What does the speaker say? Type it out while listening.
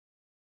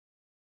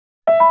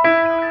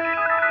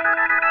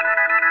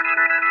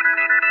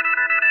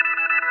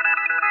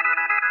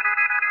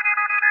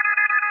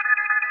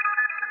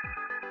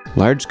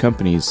Large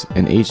companies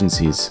and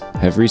agencies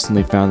have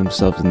recently found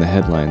themselves in the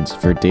headlines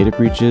for data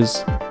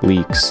breaches,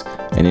 leaks,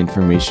 and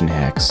information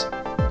hacks.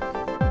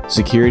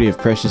 Security of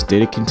precious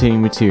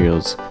data-containing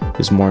materials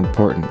is more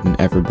important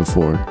than ever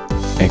before.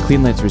 At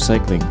Clean Lights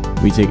Recycling,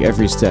 we take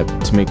every step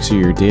to make sure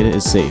your data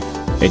is safe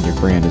and your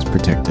brand is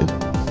protected.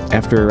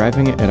 After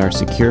arriving at our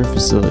secure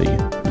facility,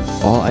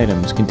 all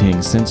items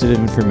containing sensitive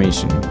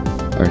information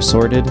are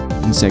sorted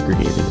and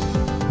segregated.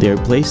 They are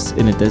placed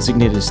in a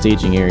designated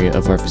staging area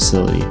of our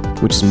facility,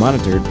 which is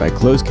monitored by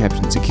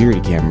closed-caption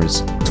security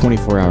cameras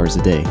 24 hours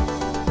a day.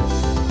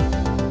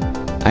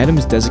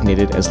 Items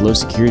designated as low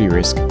security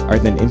risk are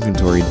then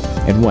inventoried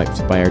and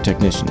wiped by our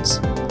technicians.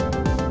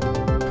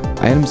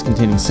 Items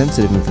containing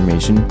sensitive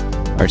information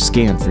are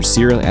scanned for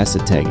serial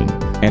asset tagging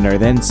and are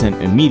then sent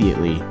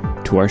immediately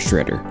to our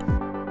shredder.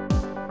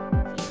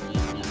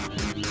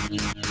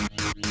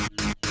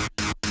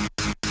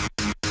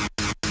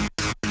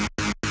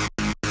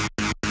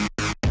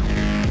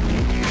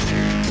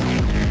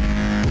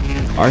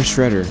 Our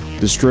shredder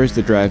destroys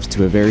the drives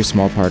to a very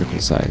small particle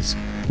size,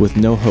 with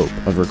no hope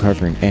of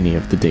recovering any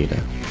of the data.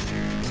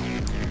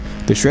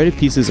 The shredded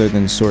pieces are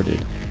then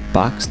sorted,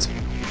 boxed,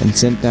 and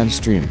sent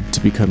downstream to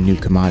become new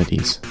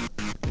commodities.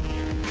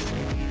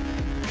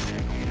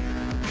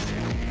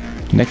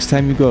 Next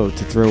time you go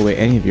to throw away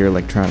any of your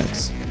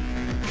electronics,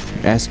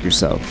 ask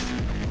yourself,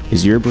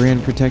 is your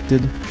brand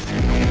protected?